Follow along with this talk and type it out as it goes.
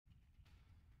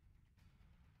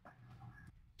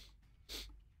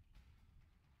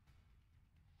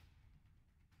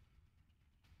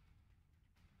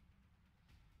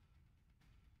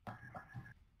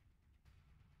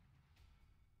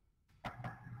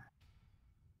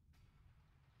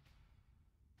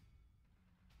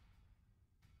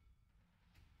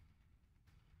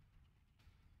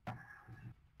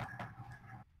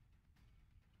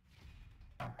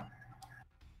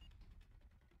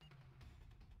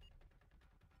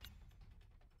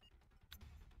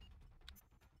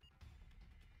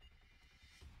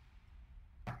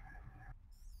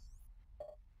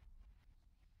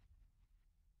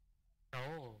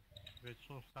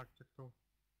Switching tactical.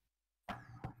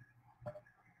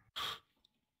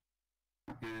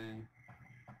 Okay.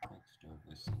 Let's do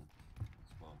this.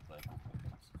 Let's go and play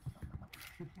offensive.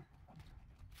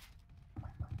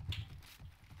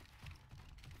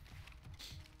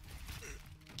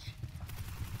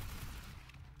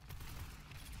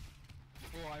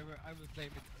 Oh, I will play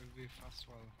with as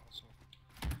well also.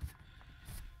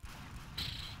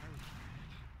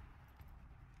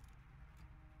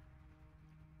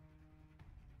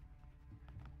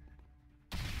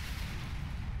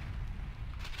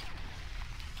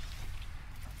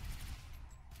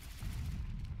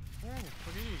 Oh,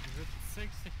 freak, with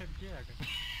 60 headgear.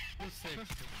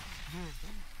 260.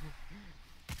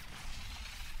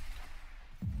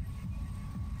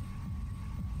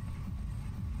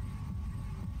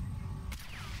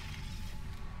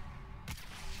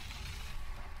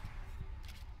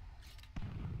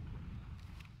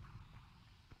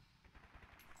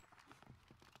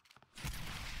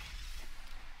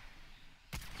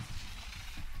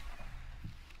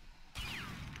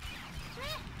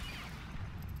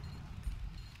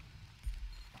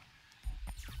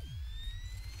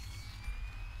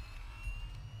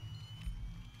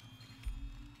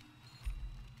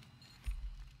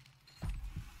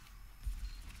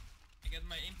 Get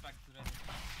my impact ready.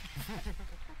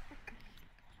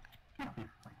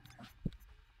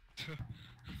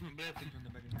 Berätta från det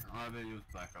bägge. Ja, det är just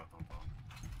blackout on top.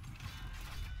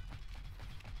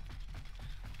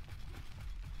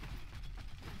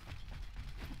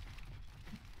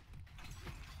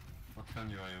 What can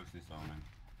you use this on?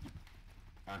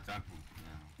 Example.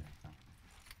 Yeah, okay, example.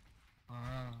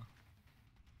 Ah.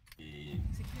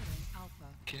 Securing Alpha.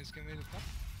 Kings can we do that?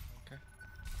 Okay.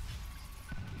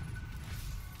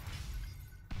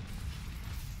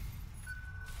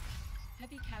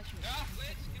 Heavy casualties. Ja,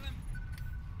 wait, kill him.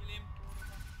 Kill him.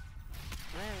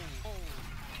 Oh, oh,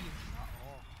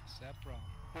 Zebra.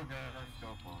 Okay, let's go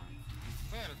for it.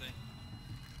 Vad är det?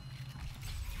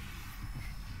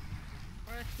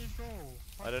 Where'd he go?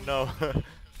 I don't know.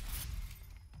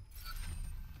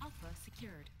 Alpha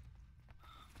secured.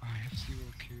 I have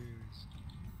 0 kills.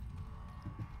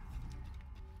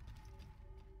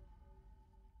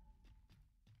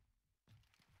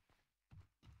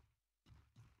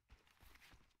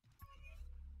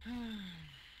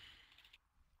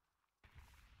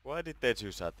 Why did they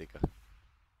choose Attica?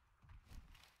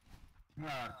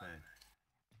 Nothing.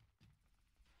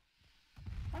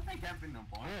 What they camping on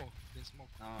point? Oh, there's smoke.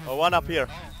 Oh, one up here.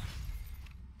 Oh.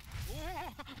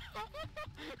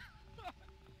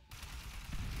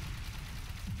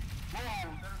 Whoa,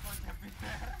 there's one camping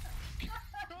there.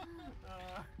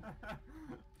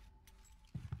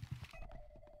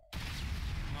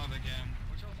 Not again.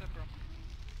 Watch out, Zebra.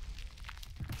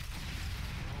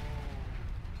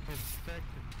 Oh, it's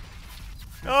stacking.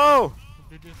 No!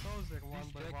 Did you saw the one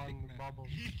by Distracting, one man. bubble?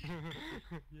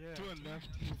 Yeah. To and left.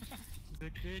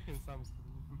 They're creating something.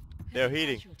 They're Heavy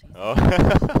healing. casualties. Oh. Oh,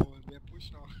 they're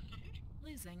push now.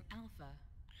 Losing Alpha.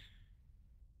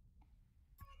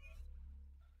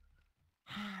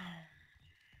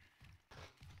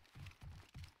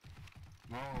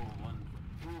 Whoa,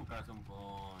 two got some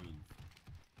points.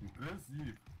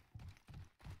 Impressive.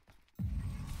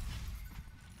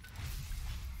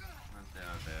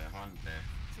 One there.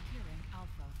 Securing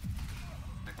Alpha.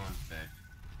 Second there.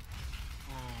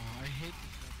 Oh, I hate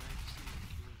this map. I have 0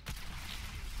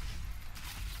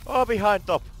 kills. Oh, behind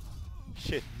top.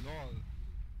 Shit. Lol.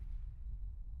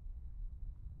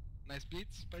 Nice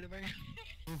blitz, by the way.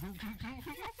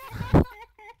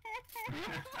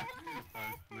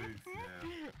 Nice place,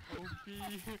 yeah. OP.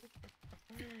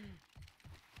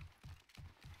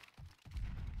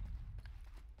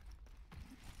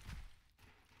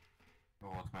 Oh,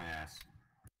 what's my ass?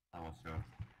 I was sure.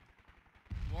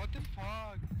 What the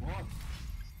fuck? What?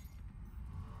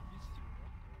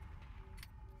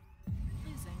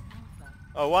 Losing Alpha.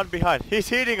 Oh, one behind. He's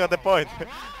hitting on the point.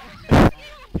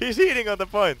 He's hitting on the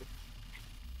point.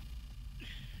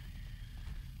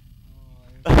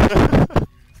 Oh,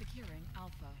 Securing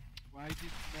Alpha. why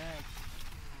this map?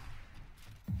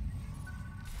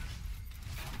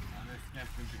 And there's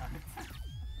camping behind.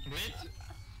 Wait,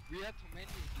 we had too many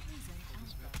Losing on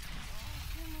this Alpha. map.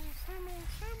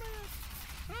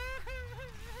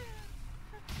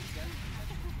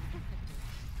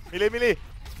 Melee, melee.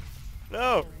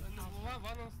 No. Securing Alpha.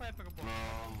 One on sniper box.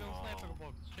 One on sniper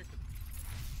box. Check it.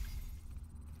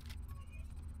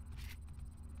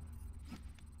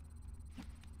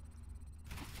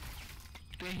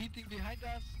 They're hitting behind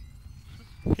us.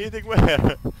 Hitting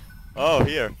where? Oh,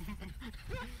 here.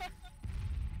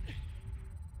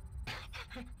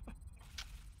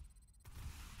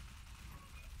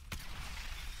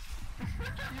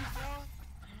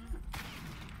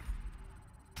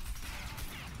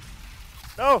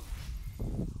 No!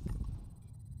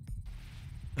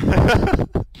 This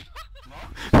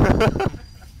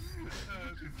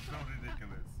is so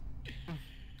ridiculous.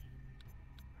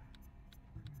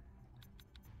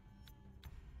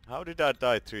 How did I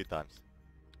die 3 times?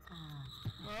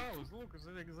 No, look,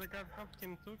 they got half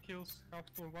team 2 kills, half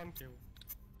team 1 kill.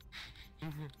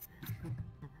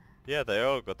 Yeah, they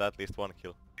all got at least 1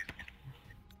 kill.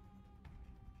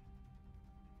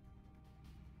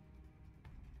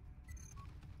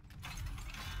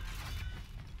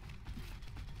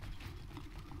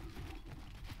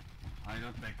 I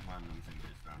don't take violence in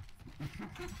this round.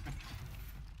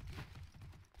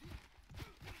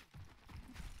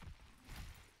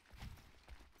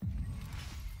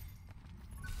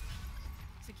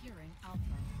 Securing Alpha.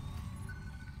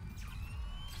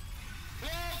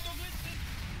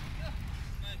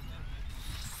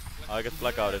 I get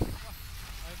blackouted. I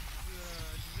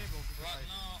disabled the What? device.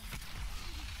 No.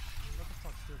 What the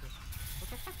fuck, Silver? What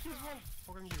the fuck is one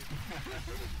from you?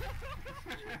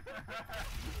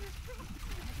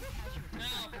 No.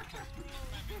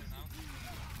 My bad now.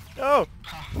 No!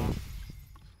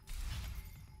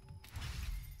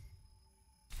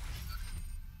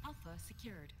 Alpha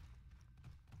secured.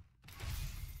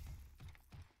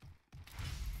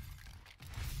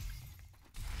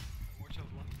 Watch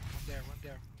out, one there,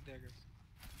 guys.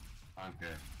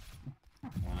 Okay.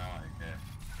 Well, now I care.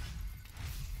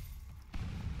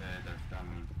 They're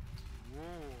coming.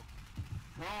 Whoa.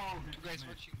 Oh, Two guys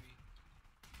watching me.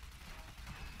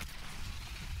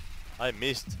 I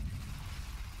missed.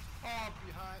 Oh,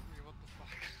 behind me, what the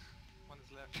fuck? One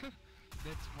is left.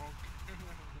 Dead smoke.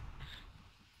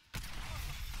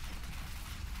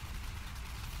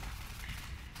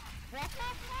 What the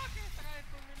fuck? I tried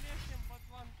to melee him, but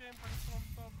one came from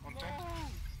top. On No! top?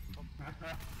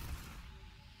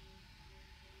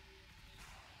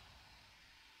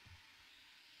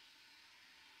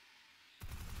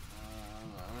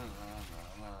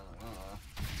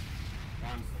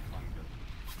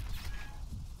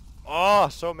 Oh,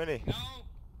 so many. No.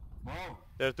 Whoa!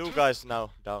 There are 2 guys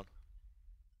now down.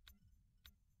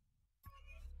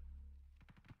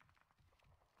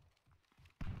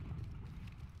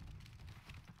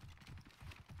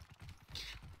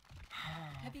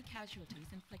 Heavy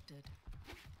casualties inflicted.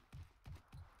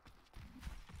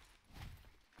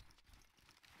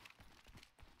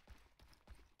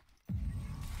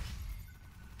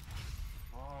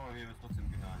 Oh, he was looking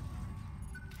behind.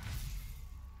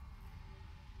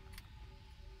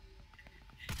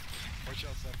 Watch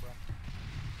out, Zebra.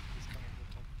 He's coming to the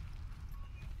top.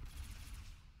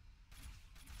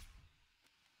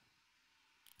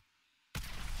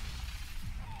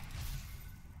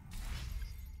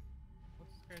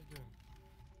 What's this guy doing?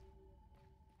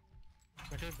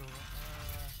 Okay, bro.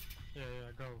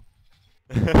 Yeah, go.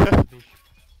 Bitch.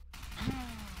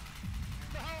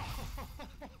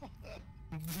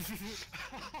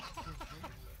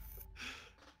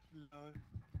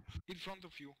 In front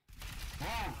of you. Whoa!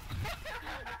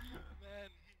 Man.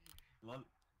 Lol.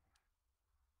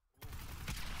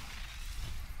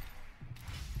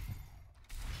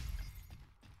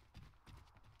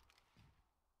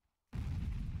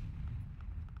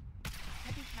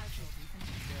 Heavy casualties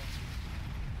inflicted.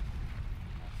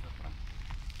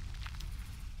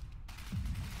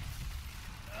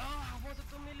 Ah, I wanted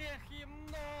to melee him.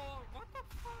 No! What the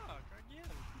fuck?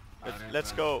 Again?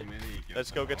 Let's go.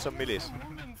 Let's go get some millies.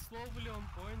 Moving slowly on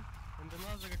point, and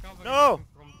another recovery No!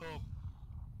 from top.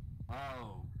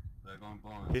 Oh, they're going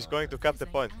blind. He's going to cap the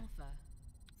Losing point. Alpha.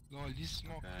 Lol, this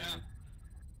smoke. Okay.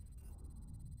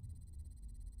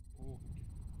 Oh.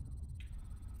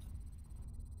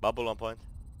 Bubble on point.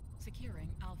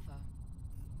 Securing Alpha.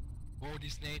 Oh,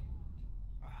 this nade.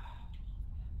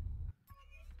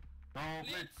 No,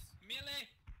 blitz! Melee.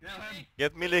 Kill him!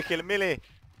 Get melee, kill melee.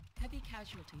 Heavy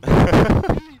casualties.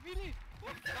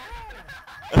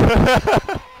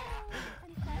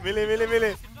 Really? Melee, melee,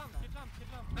 melee. He jumped.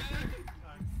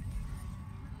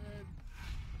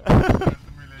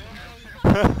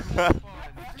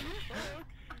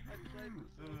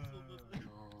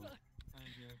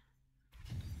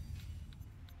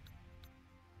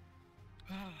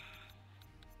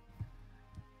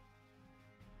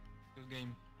 Good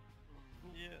game.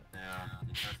 Yeah. Yeah,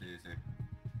 that's easy.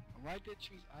 Why did you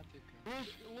choose Attica?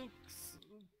 Look,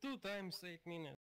 2 times 8 minutes.